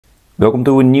Welcome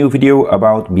to a new video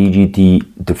about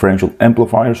BJT differential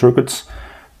amplifier circuits.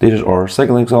 This is our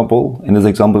second example. In this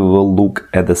example we will look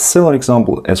at the similar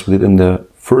example as we did in the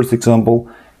first example.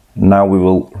 Now we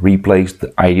will replace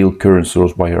the ideal current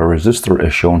source by a resistor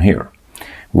as shown here.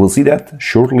 We'll see that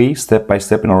shortly, step by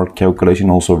step in our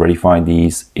calculation, also verify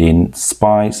these in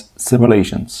SPICE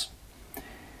simulations.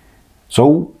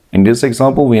 So in this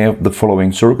example we have the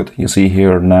following circuit. You see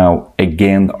here now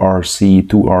again RC,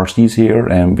 two RCs here,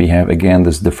 and we have again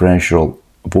this differential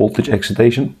voltage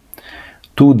excitation.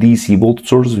 Two DC voltage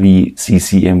sources,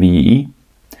 VCC and VEE.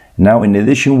 Now in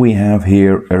addition we have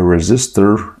here a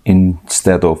resistor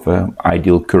instead of an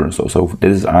ideal current source. So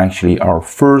this is actually our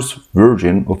first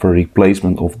version of a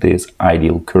replacement of this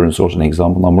ideal current source in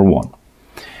example number 1.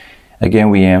 Again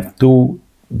we have two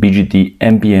BJT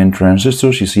NPN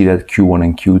transistors. You see that Q1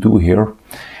 and Q2 here.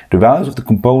 The values of the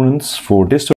components for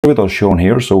this circuit are shown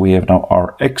here. So we have now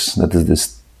Rx, that is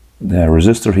this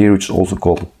resistor here, which is also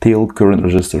called a tail current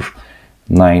resistor,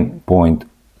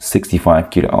 9.65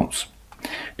 kilo ohms.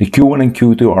 The Q1 and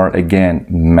Q2 are again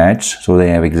matched, so they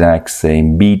have exact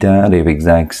same beta, they have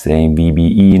exact same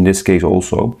VBE in this case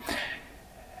also.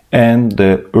 And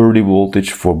the early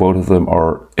voltage for both of them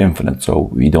are infinite, so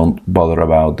we don't bother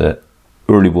about the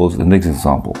early voltage in the next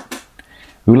example.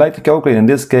 We would like to calculate in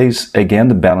this case again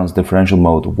the balanced differential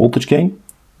mode voltage gain,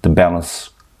 the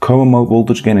balanced common mode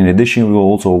voltage gain. In addition, we will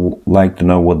also like to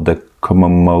know what the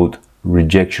common mode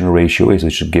rejection ratio is,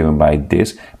 which is given by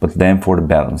this, but then for the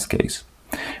balance case.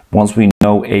 Once we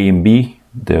know A and B,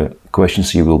 the question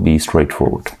C will be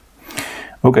straightforward.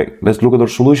 Okay, let's look at our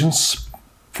solutions.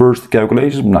 First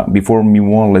calculations. Now, before we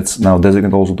move on, let's now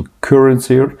designate also the currents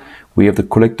here. We have the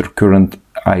collector current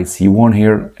IC1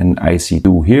 here and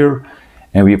IC2 here,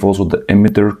 and we have also the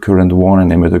emitter current 1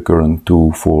 and emitter current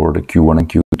 2 for the Q1 and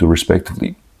Q2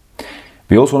 respectively.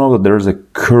 We also know that there is a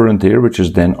current here, which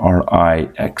is then our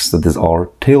IX, that is our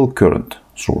tail current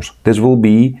source. This will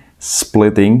be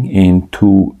splitting in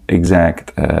two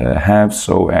exact halves.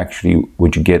 So actually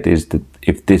what you get is that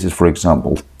if this is, for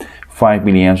example, 5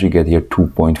 milliamps, you get here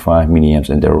 2.5 milliamps,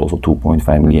 and there are also 2.5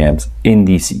 milliamps in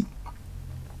DC.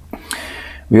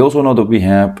 We also know that we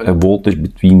have a voltage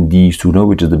between these two nodes,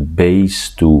 which is the base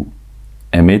to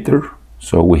emitter.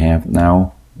 So we have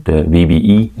now the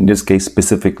VBE, in this case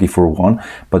specifically for 1,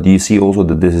 but you see also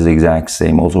that this is exact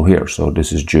same also here. So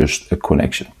this is just a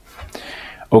connection.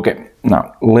 Okay,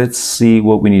 now let's see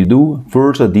what we need to do.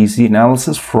 First, a DC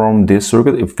analysis from this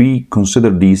circuit. If we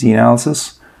consider DC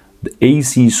analysis, the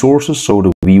AC sources, so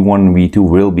the V1 and V2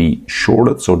 will be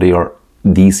shorted, so they are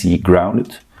DC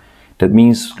grounded. That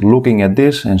means looking at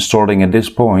this and starting at this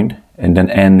point and then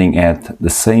ending at the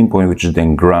same point, which is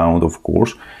then ground, of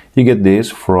course, you get this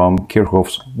from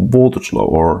Kirchhoff's voltage law,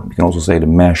 or you can also say the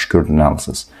mesh current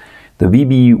analysis. The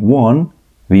VBE1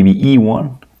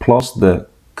 plus the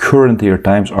current here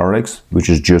times Rx, which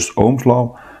is just Ohm's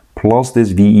law, plus this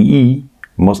VEE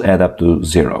must add up to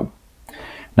 0.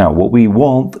 Now what we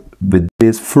want with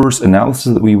this first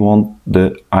analysis, we want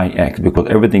the IX, because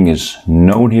everything is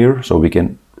known here, so we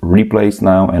can replace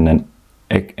now and then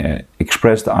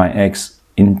express the IX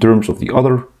in terms of the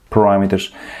other parameters.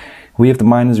 We have the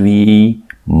minus VE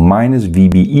minus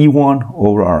VBE1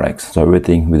 over Rx. So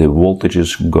everything with the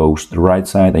voltages goes to the right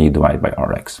side and you divide by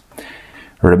Rx.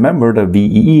 Remember that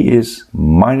VEE is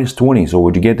minus 20. So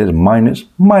what you get is minus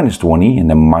 20 and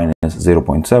then minus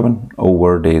 0.7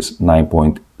 over this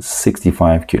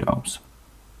 9.65 kilo ohms.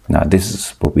 Now this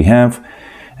is what we have,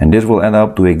 and this will add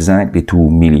up to exactly 2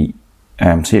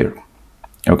 milliamps here.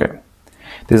 Okay.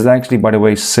 This is actually, by the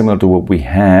way, similar to what we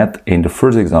had in the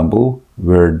first example,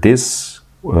 where this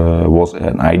was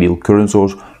an ideal current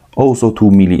source, also 2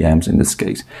 milliamps in this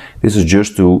case. This is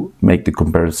just to make the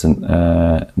comparison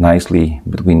nicely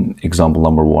between example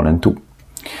number 1 and 2.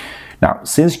 Now,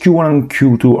 since Q1 and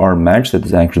Q2 are matched, that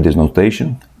is actually this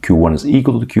notation, Q1 is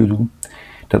equal to Q2,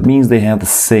 that means they have the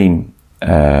same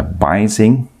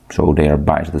biasing, so they are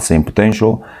biased at the same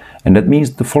potential. And that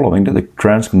means the following, that the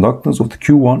transconductance of the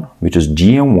Q1, which is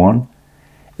GM1,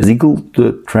 is equal to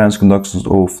the transconductance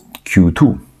of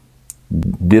Q2.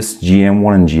 This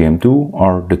GM1 and GM2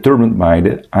 are determined by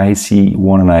the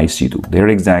IC1 and IC2. They're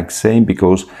exact same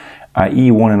because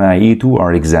IE1 and IE2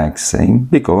 are exact same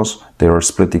because they are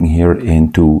splitting here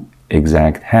into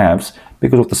exact halves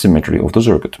because of the symmetry of the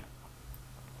circuit.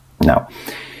 Now,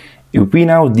 if we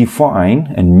now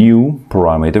define a new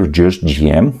parameter, just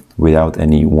GM, without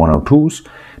any 1 or 2's,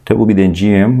 that will be then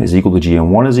GM is equal to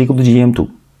GM1 is equal to GM2.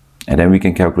 And then we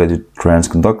can calculate the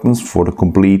transconductance for the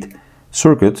complete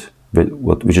circuit,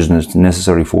 which is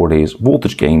necessary for these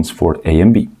voltage gains for A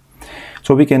and B.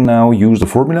 So we can now use the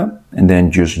formula and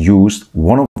then just use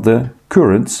one of the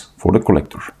currents for the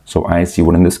collector. So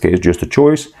IC1 in this case, just a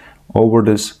choice over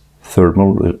this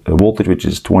thermal voltage, which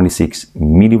is 26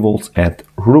 millivolts at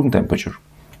room temperature.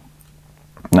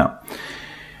 Now,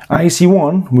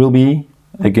 IC1 will be,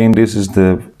 again, this is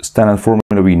the standard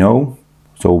formula we know.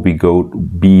 So we go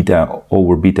beta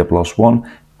over beta plus 1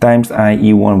 times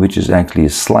IE1, which is actually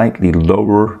slightly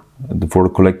lower for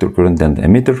the collector current than the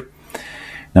emitter.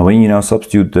 Now when you now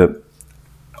substitute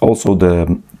also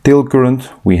the tail current,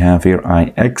 we have here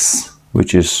IX,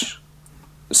 which is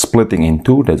splitting in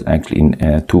two. That's actually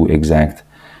in two exact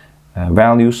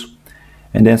values.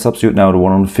 And then substitute now the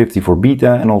 150 for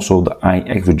beta and also the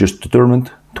IX we just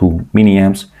determined, 2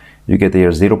 milliamps. You get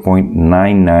here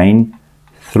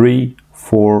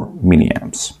 0.9934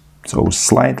 milliamps. So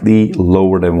slightly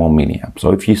lower than 1 milliamp.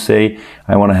 So if you say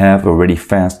I want to have a really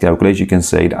fast calculation, you can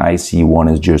say the IC1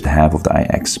 is just half of the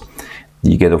IX.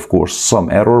 You get of course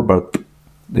some error, but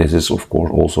this is of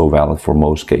course also valid for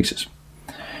most cases.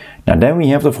 Now then we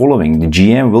have the following. The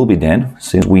GM will be then,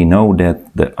 since we know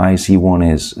that the IC1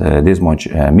 is this much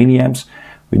milliamps,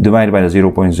 we divide by the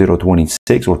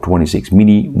 0.026 or 26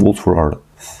 millivolts for our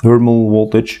thermal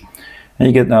voltage. And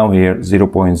you get now here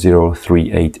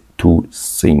 0.0382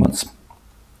 Siemens.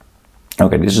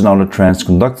 Okay, this is now the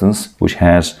transconductance, which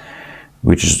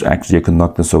is actually a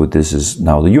conductance, so this is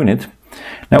now the unit.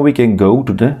 Now we can go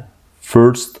to the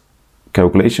first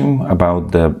calculation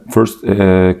about the first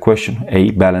question,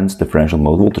 A, balanced differential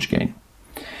mode voltage gain.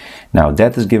 Now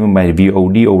that is given by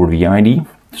VOD over VID,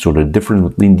 so the difference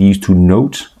between these two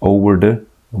nodes over the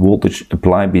voltage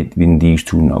applied between these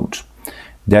two nodes.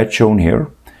 That's shown here.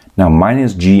 Now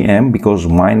minus GM, because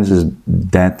minus is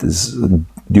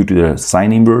due to the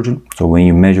sign inversion. So when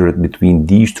you measure it between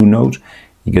these two nodes,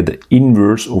 you get the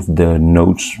inverse of the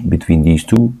nodes between these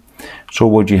two. So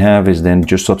what you have is then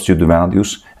just substitute the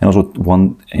values, and also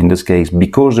one in this case,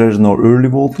 because there is no early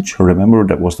voltage, remember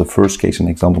that was the first case in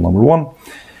example number 1,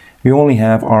 we only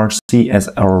have RC as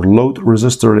our load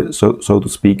resistor, so to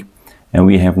speak, and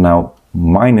we have now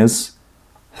minus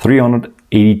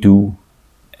 382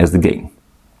 as the gain,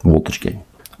 voltage gain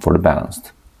for the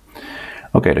balanced.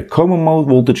 Okay, the common mode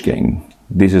voltage gain,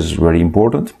 this is very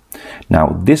important.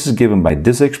 Now this is given by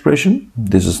this expression.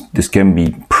 This can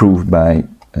be proved by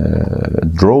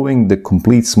drawing the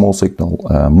complete small signal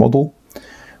model,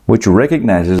 which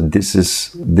recognizes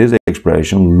this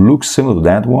expression looks similar to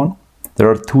that one. There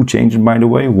are two changes, by the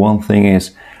way. One thing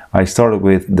is I started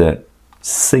with the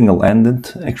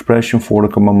single-ended expression for the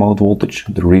common mode voltage.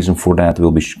 The reason for that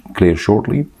will be clear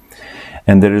shortly.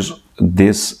 And there is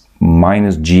this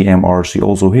minus GMRC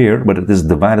also here, but it is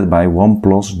divided by 1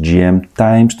 plus GM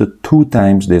times the 2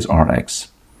 times this RX.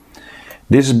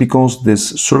 This is because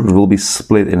this circuit will be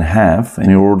split in half, and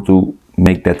in order to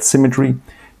make that symmetry,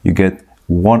 you get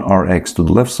 1 RX to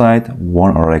the left side,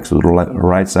 1 RX to the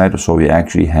right side, so you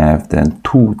actually have then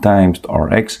 2 times the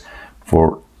RX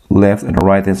for left and the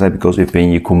right hand side, because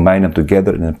when you combine them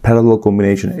together in a parallel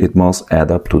combination, it must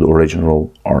add up to the original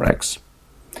RX.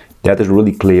 That is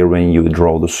really clear when you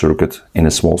draw the circuit in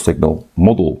a small signal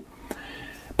model.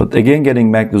 But again,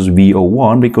 getting back to this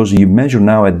VO1, because you measure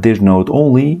now at this node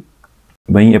only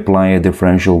when you apply a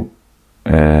differential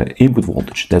input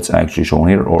voltage. That's actually shown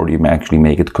here, or you may actually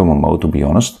make it common mode, to be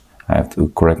honest. I have to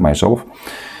correct myself.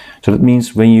 So that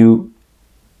means when you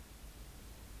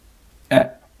so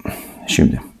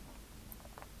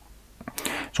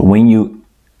when you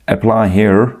apply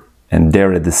here and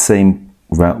there at the same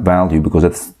value, because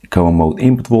that's common mode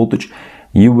input voltage,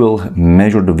 you will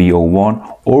measure the VO1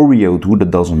 or VO2,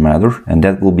 that doesn't matter, and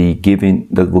that will give you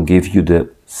the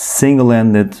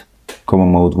single-ended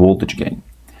common mode voltage gain.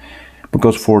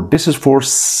 Because this is for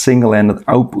single-ended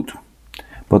output,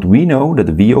 but we know that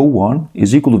the VO1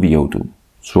 is equal to VO2,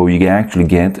 so you actually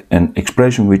get an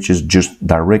expression which is just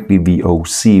directly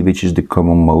VOC, which is the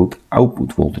common mode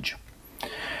output voltage.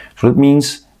 So that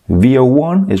means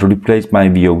VO1 is replaced by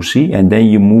VOC, and then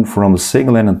you move from the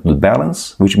single-ended to the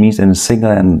balance, which means that the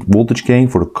single-ended voltage gain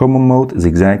for the common mode is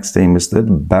exact same as the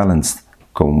balanced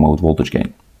common mode voltage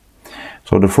gain.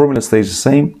 So the formula stays the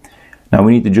same. Now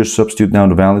we need to just substitute now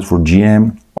the values for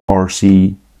GM,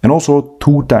 RC, and also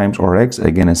 2 times RX,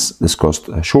 again as discussed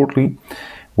shortly.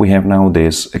 We have now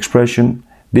this expression.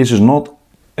 This is not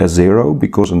a 0,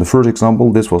 because in the first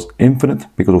example this was infinite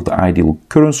because of the ideal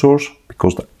current source,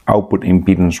 because the output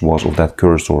impedance was of that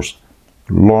current source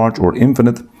large or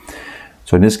infinite.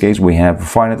 So in this case we have a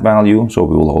finite value, so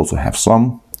we will also have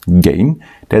some gain.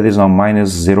 That is now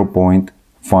minus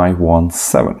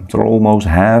 0.517, so almost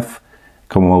half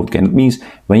common mode gain. It means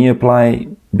when you apply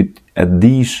at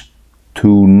these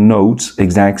two nodes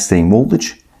exact same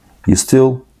voltage, you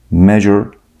still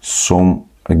measure some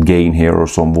gain here or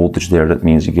some voltage there. That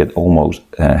means you get almost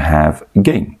half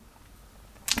gain.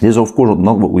 This is of course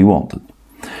not what we wanted,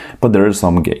 but there is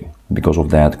some gain because of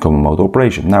that common mode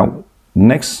operation. Now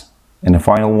next and the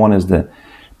final one is the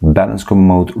balanced common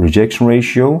mode rejection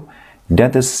ratio.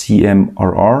 That is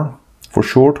CMRR for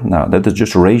short. Now that is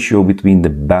just a ratio between the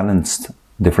balanced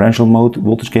differential mode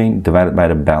voltage gain divided by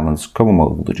the balanced common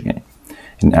mode voltage gain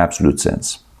in absolute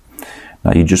sense.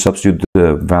 Now you just substitute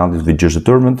the values we just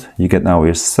determined. You get now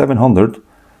here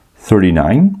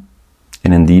 739,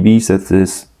 and in dBs that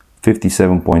is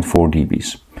 57.4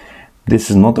 dBs. This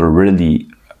is not a really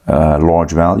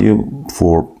large value.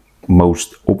 For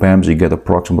most op-amps you get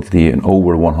approximately an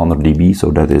over 100 dB,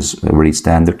 so that is very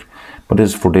standard. But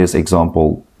this is for this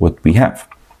example what we have.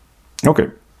 Okay,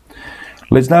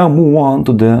 let's now move on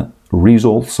to the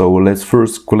results. So let's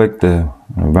first collect the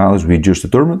values we just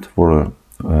determined for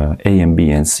A and B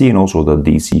and C, and also the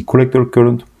DC collector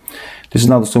current. This is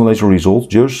now the simulation results,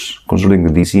 just considering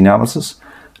the DC analysis.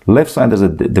 Left side is a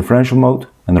differential mode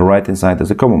and the right hand side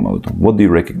is a common mode. What do you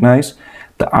recognize?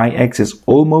 The IX is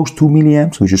almost 2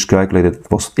 milliamps. We just calculated it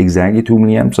was exactly 2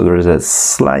 milliamps, so there is a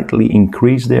slightly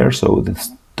increase there, so it's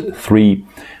 3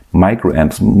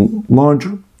 microamps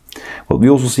larger. What we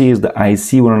also see is the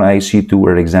IC1 and IC2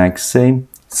 are exact same.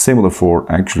 Similar for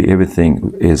actually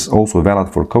everything is also valid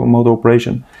for common mode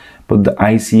operation, but the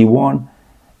IC1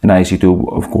 and IC2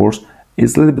 of course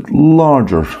is a little bit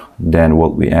larger than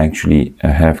what we actually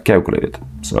have calculated.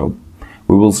 So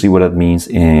we will see what that means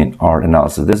in our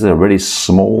analysis. This is a very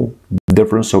small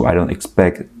difference, so I don't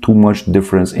expect too much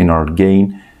difference in our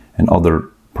gain and other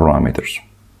parameters.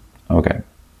 Okay,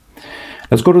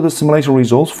 let's go to the simulation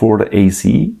results for the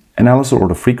AC analysis or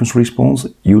the frequency response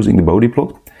using the Bode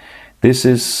plot. This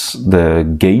is the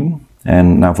gain,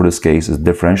 and now for this case is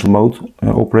differential mode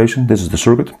operation. This is the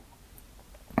circuit,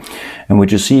 and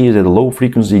what you see is that the low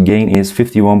frequency gain is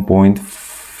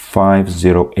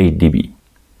 51.508 dB.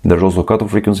 There's also a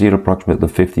cutoff frequency here, approximately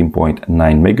 15.9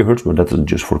 megahertz, but that is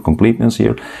just for completeness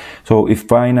here. So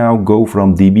if I now go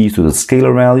from dB to the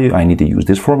scalar value, I need to use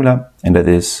this formula, and that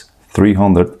is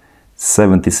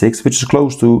 376, which is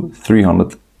close to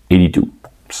 382.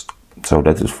 So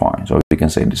that is fine. So we can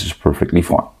say this is perfectly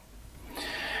fine.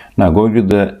 Now going to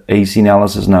the AC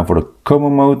analysis now for the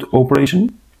common mode operation.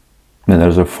 Then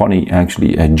there's a funny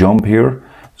actually a jump here.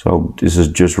 So this is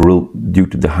just real due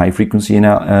to the high frequency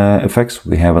effects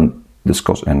we haven't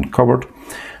discussed and covered.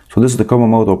 So this is the common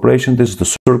mode operation. This is the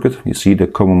circuit. You see the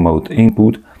common mode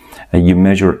input, and you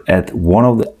measure at one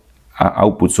of the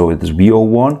outputs. So it is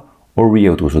VO1 or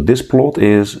VO2. So this plot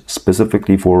is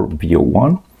specifically for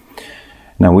VO1.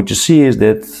 Now what you see is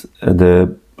that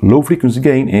the low frequency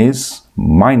gain is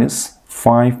minus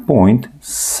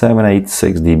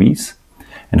 5.786 dBs,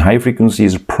 and high frequency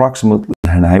is approximately,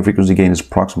 and high frequency gain is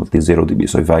approximately 0 dB.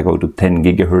 So if I go to 10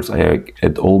 gigahertz, I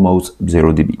get almost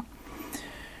 0 dB.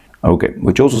 Okay,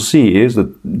 what you also see is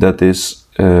that is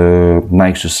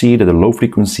nice to see that the low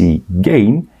frequency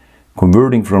gain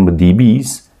converting from the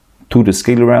dBs to the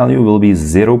scalar value will be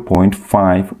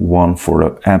 0.51 for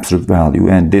the absolute value,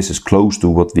 and this is close to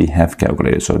what we have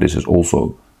calculated. So this is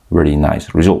also a very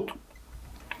nice result.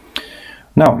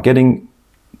 Now getting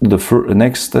the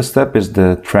next step is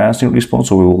the transient response.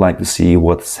 So we would like to see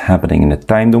what's happening in the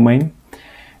time domain.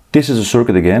 This is a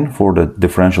circuit again for the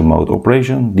differential mode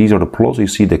operation. These are the plots. You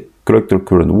see the collector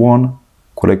current 1,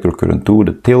 collector current 2,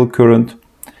 the tail current.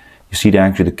 You see that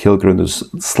actually the tail current is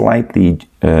slightly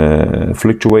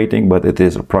fluctuating, but it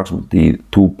is approximately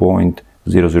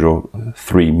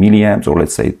 2.003 milliamps, or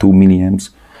let's say 2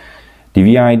 milliamps. The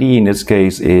VID in this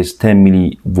case is 10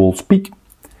 millivolts peak.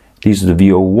 This is the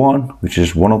VO1, which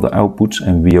is one of the outputs,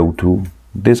 and VO2,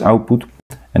 this output,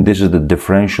 and this is the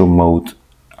differential mode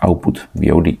output,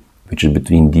 VOD, which is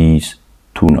between these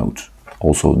two nodes,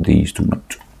 also these two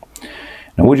nodes.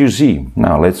 Now what you see,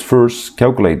 now let's first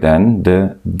calculate then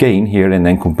the gain here and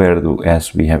then compare it to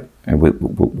as we have with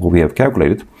what we have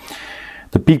calculated.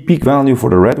 The peak value for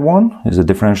the red one is the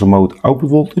differential mode output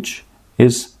voltage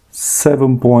is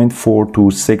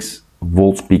 7.426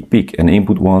 volts peak, and the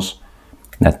input was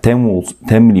now 10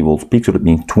 millivolts peak, so that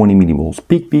means 20 millivolts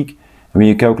peak. And when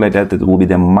you calculate that, it will be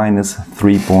then minus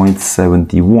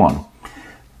 3.71.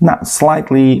 Now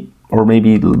slightly or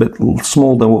maybe a little bit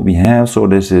smaller than what we have, so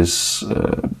this is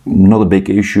not a big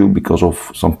issue because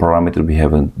of some parameters we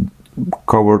haven't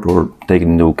covered or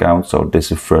taken into account, so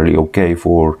this is fairly okay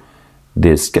for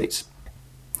this case.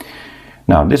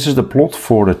 Now this is the plot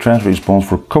for the transfer response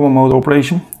for common mode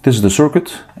operation. This is the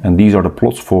circuit, and these are the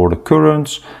plots for the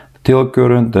currents, tail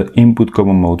current, the input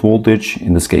common mode voltage,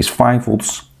 in this case 5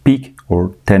 volts peak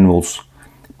or 10 volts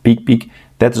peak.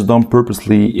 That's done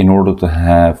purposely in order to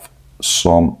have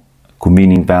some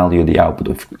convenient value at the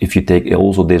output. If you take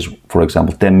also this, for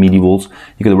example, 10 millivolts,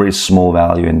 you get a very small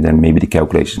value, and then maybe the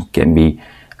calculation can be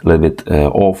a little bit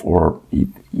off, or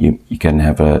you can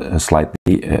have a slight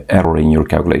error in your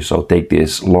calculation. So take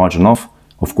this large enough.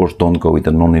 Of course, don't go with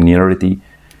the non-linearity,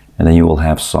 and then you will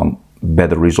have some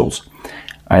better results.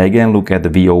 I again look at the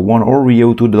VO1 or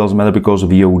VO2, it doesn't matter, because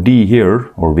VOD here,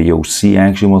 or VOC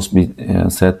actually must be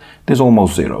said, is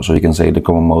almost zero. So you can say the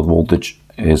common mode voltage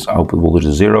is output voltage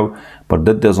is zero, but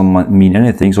that doesn't mean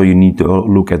anything. So you need to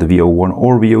look at the VO1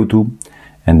 or VO2,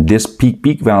 and this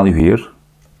peak value here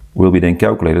will be then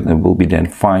calculated, and will be then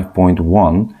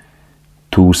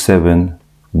 5.127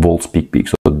 volts peak.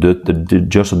 So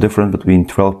just the difference between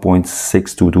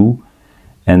 12.622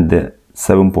 and the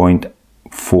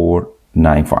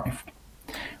 7.495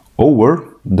 over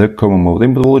the common mode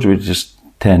input voltage, which is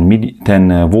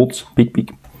 10 volts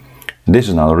peak. This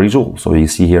is now the result. So you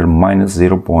see here minus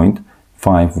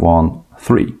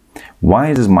 0.513.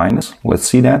 Why is this minus? Let's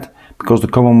see that. Because the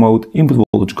common mode input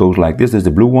voltage goes like this. This is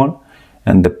the blue one,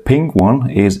 and the pink one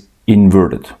is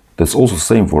inverted. That's also the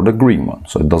same for the green one.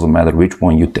 So it doesn't matter which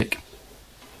one you take.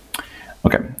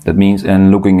 Okay, that means,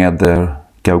 and looking at the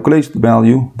calculated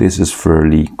value, this is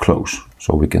fairly close.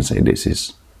 So we can say this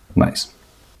is nice.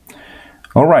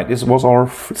 All right, this was our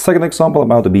second example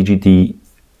about the BJT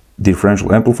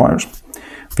differential amplifiers.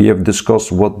 We have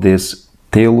discussed what this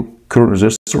tail current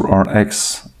resistor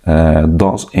RX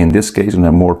does in this case in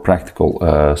a more practical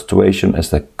situation as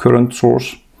the current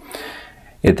source.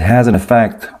 It has an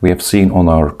effect we have seen on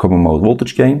our common mode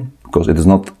voltage gain, because it is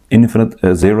not infinite,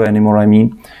 zero anymore, I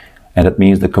mean, and that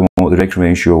means the common mode rejection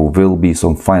ratio will be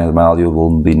some finite value,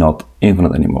 will be not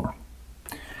infinite anymore.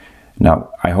 Now,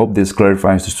 I hope this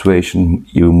clarifies the situation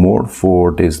even more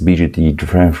for this BJT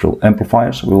differential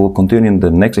amplifiers. We will continue in the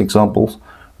next examples,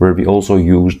 where we also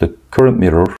use the current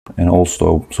mirror and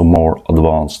also some more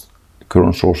advanced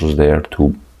current sources there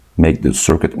to make the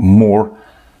circuit more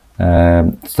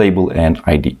stable and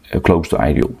close to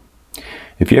ideal.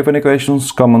 If you have any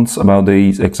questions, comments about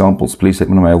these examples, please let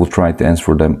me know. I will try to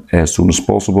answer them as soon as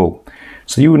possible.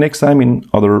 See you next time in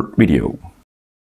other video.